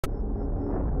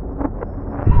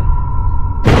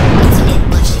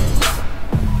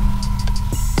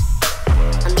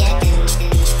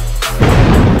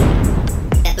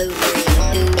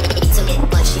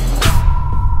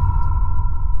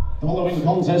following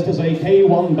contest is a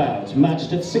K1 bout,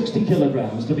 matched at 60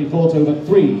 kilograms to be fought over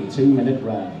 3 2-minute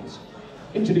rounds.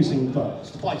 Introducing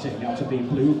first, fighting out of the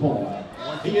blue corner.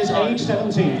 He is age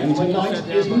 17 and tonight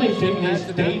is making his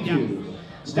debut.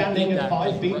 Standing at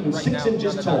 5 feet and 6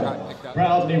 inches tall,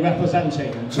 proudly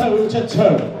representing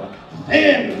toe-to-toe,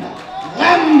 Finn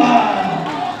Lambert!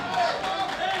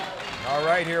 All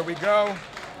right, here we go.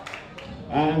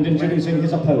 And introducing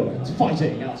his opponent,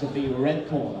 fighting out of the red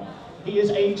corner. He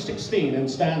is age 16 and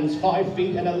stands 5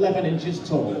 feet and 11 inches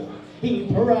tall. He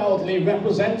proudly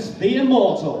represents the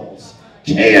Immortals,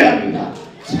 Kian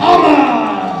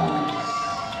Thomas!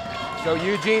 So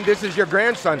Eugene, this is your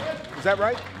grandson, is that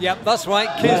right? Yep, that's right.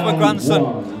 Kian's my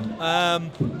grandson.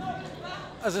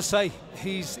 As I say,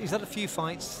 he's had a few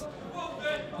fights,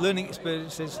 learning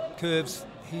experiences, curves.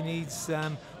 He needs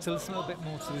to listen a little bit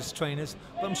more to his trainers,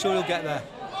 but I'm sure he'll get there.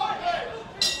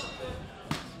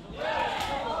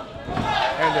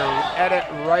 And they're at it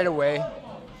right away.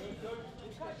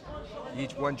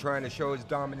 Each one trying to show his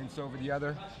dominance over the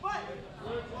other.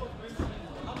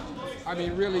 I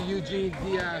mean, really, Eugene,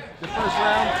 the first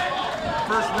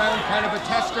round kind of a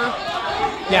tester?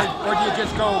 Yeah. Or do you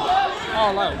just go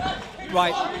all out?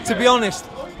 Right, to be honest,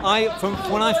 from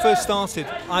when I first started,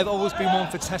 I've always been one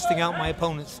for testing out my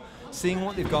opponents, seeing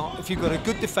what they've got. If you've got a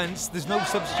good defense, there's no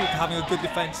substitute for having a good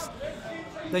defense.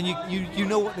 Then you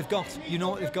know what they've got. You know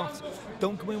what they've got.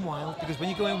 Don't go in wild, because when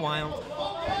you go in wild,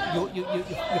 you're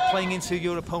playing into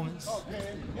your opponents.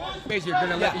 Basically, you're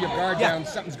going to let your guard down.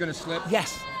 Something's going to slip.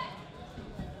 Yes.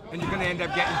 And you're going to end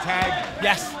up getting tagged.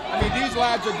 Yes. I mean, these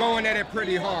lads are going at it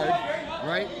pretty hard,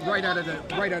 right? Right out of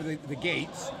the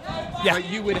gates. Yeah. But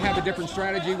you would have a different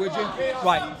strategy, would you?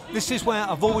 Right. This is where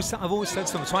I've always said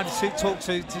something. Tried to talk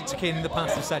to Kian in the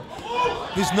past and said,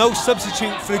 there's no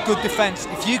substitute for a good defence.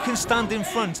 If you can stand in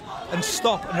front and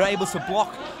stop and are able to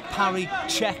block, parry,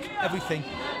 check everything,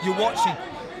 you're watching.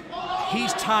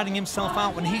 He's tiring himself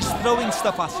out. When he's throwing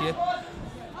stuff at you,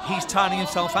 he's tiring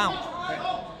himself out.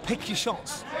 Pick your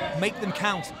shots, make them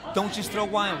count. Don't just throw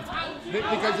wild.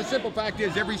 Because the simple fact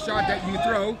is, every shot that you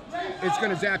throw, it's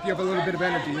going to zap you of a little bit of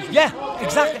energy, isn't it? Yeah,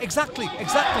 exactly.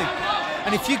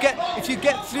 And if you get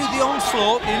through the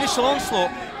onslaught, the initial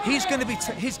onslaught, he's going to be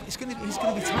he's going to be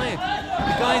tired.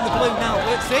 The guy in the blue now,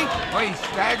 let's see. Oh, he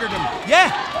staggered him.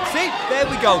 Yeah, see, there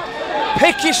we go.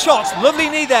 Pick your shots. Lovely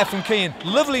knee there from Kian.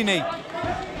 Lovely knee.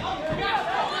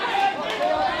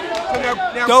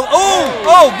 Now, go!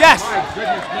 Oh, yes!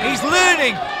 He's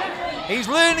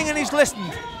learning and he's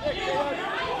listened.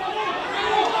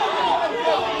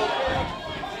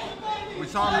 We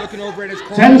saw him looking over at his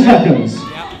corner. 10 seconds.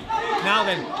 Yeah. Now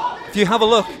then, if you have a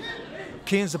look,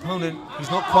 Kian's opponent,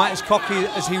 he's not quite as cocky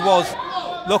as he was.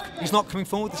 Look, he's not coming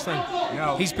forward the same.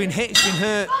 No. He's been hit, he's been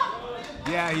hurt.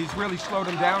 Yeah, he's really slowed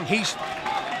him down.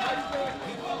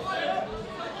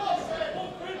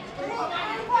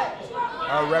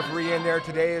 Our referee in there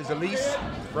today is Elise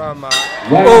from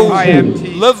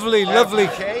IMT. Lovely.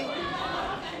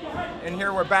 And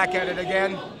here we're back at it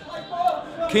again.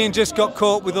 Kian just got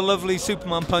caught with a lovely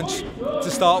Superman punch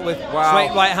to start with. Wow.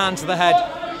 Straight right hand to the head.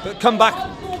 But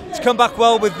it's come back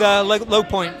well with low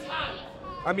point.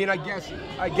 I mean, I guess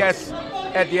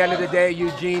at the end of the day,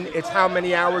 Eugene, it's how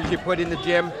many hours you put in the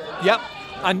gym. Yep,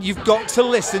 and you've got to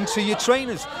listen to your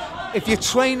trainers. If your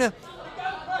trainer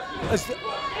has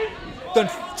done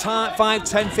 5,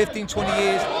 10, 15, 20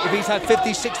 years, if he's had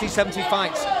 50, 60, 70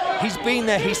 fights, he's been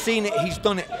there, he's seen it, he's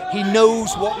done it. He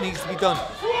knows what needs to be done.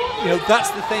 You know, that's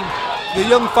the thing. The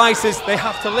young fighters, they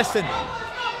have to listen.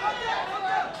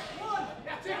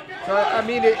 So, I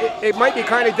mean, it might be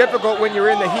kind of difficult when you're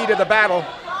in the heat of the battle.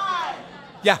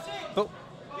 Yeah, but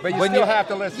you still have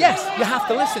to listen. Yes, you have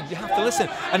to listen. You have to listen.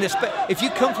 And if you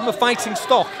come from a fighting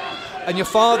stock, and your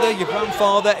father, your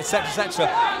grandfather, etc.,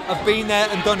 have been there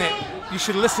and done it, you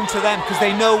should listen to them because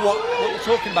they know what you're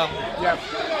talking about. Yeah,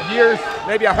 years,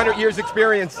 maybe 100 years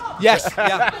experience. Yes,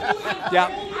 yeah.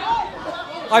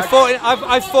 I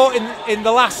fought in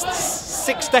the last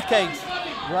 6 decades.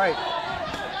 Right.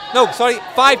 No, sorry,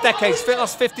 5 decades,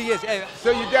 last 50 years. Yeah.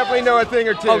 So you definitely know a thing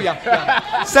or two. Oh, yeah.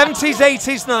 70s,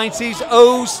 80s, 90s,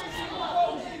 O's,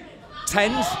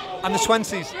 10s, and the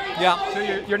 20s. Yeah. So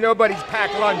you're nobody's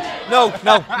packed lunch. No,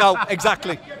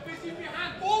 exactly.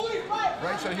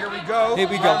 Right, so here we go. Here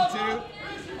we go. Round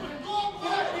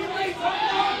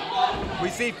 2. We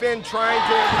see Finn trying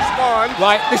to respond.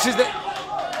 Right, this is the...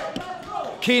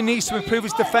 Kian needs to improve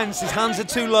his defense. His hands are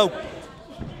too low.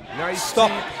 Nice.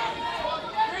 Stop.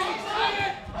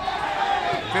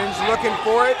 Finn's looking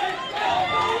for it.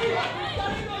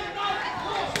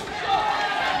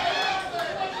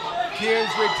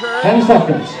 Kian's return. 10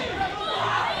 seconds.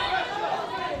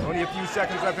 Only Only a few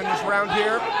seconds left in this round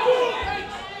here.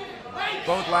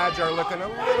 Both lads are looking a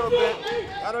little bit,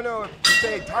 I don't know if you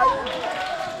say tired.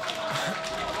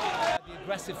 The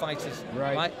aggressive fighters,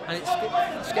 right? And it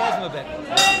scares them a bit.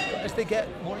 As they get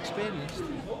more experienced,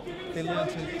 they learn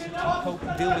to cope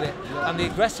and deal with it. And the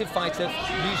aggressive fighter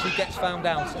usually gets found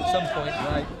out at some point.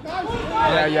 Right.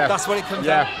 Yeah. That's what it comes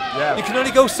down. Yeah. You can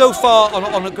only go so far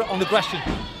on aggression.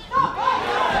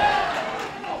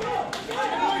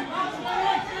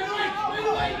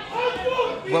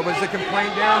 What was the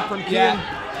complaint down from Kian?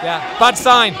 Yeah. Bad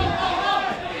sign.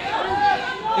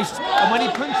 And when he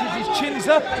punches, his chin's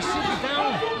up, it should be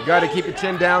down. You got to keep your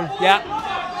chin down. Yeah.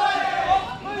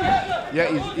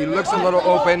 Yeah, he looks a little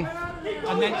open.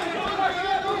 And then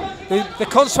they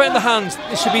concentrate on the hands.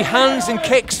 There should be hands and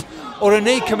kicks or a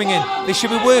knee coming in. They should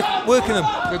be working them.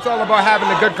 It's all about having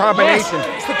a good combination.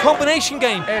 Yes, it's the combination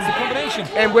game. It's the combination.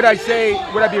 And would I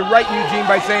be right, Eugene,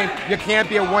 by saying you can't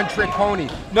be a one-trick pony?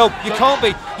 No, you can't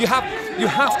be. You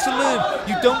have to learn.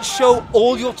 You don't show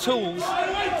all your tools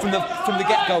from the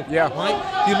get-go. Yeah.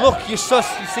 Right? You look, you suss,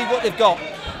 you see what they've got.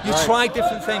 You try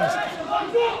different things.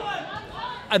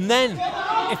 And then,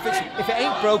 if it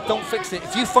ain't broke, don't fix it.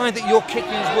 If you find that your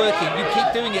kicking is working, you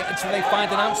keep doing it until they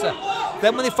find an answer.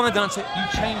 Then when they find an answer, you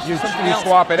change something else. You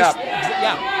swap it up.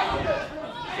 Yeah.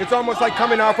 It's almost like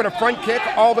coming off with a front kick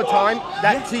all the time,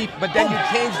 that teep, but then you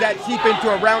change that teep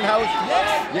into a roundhouse.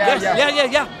 Yeah.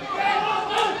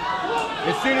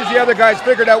 As soon as the other guys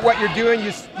figured out what you're doing,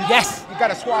 you got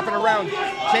to swap it around,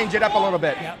 change it up a little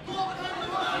bit. Yeah.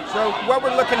 So what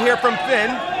we're looking here from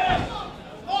Finn,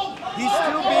 he's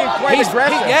still being quite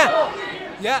aggressive.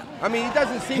 Yeah. I mean, he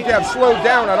doesn't seem to have slowed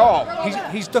down at all.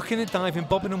 He's ducking and diving,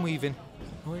 bobbing and weaving.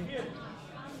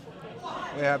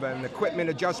 We have an equipment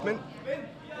adjustment.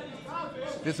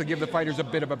 This will give the fighters a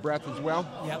bit of a breath as well.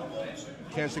 Yep.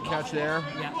 Chance to catch the air.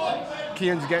 Yeah.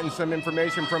 Kian's getting some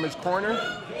information from his corner.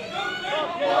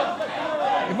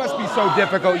 It must be so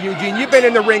difficult, Eugene. You've been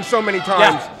in the ring so many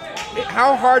times. Yeah.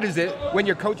 How hard is it when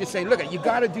your coach is saying, look, you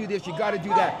got to do this, you got to do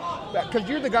that? Because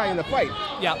you're the guy in the fight.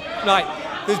 Yeah, right.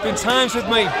 There's been times with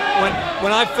me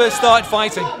when I first started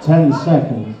fighting. 10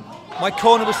 seconds. My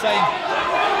corner was saying,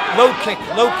 low kick.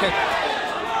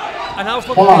 And I was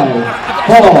looking, 5,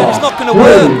 4, it's not going to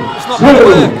work. It's not going to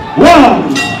work.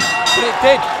 1. But it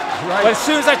did. Right. But as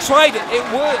soon as I tried it, it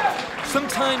worked.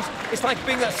 Sometimes it's like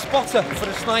being a spotter for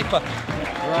the sniper.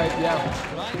 Right, yeah.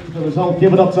 The result,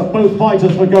 give it up to both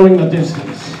fighters for going the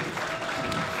distance.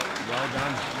 Well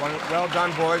done. Well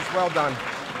done, boys. Well done.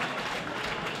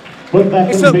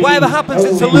 Whatever happens,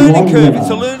 it's a learning curve. It's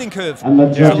a learning curve. And the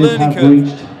judges have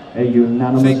reached a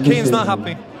unanimous decision. decision. Kian's not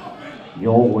happy.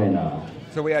 Your winner.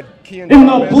 So we had Kian In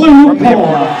the blue corner,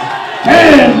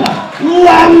 Kian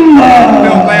Lambert.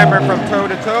 Bill Lambert from toe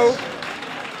to toe.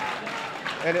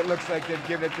 And it looks like they've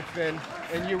given it to Finn.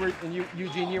 And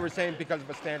Eugene, you were saying because of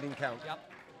a standing count. Yep.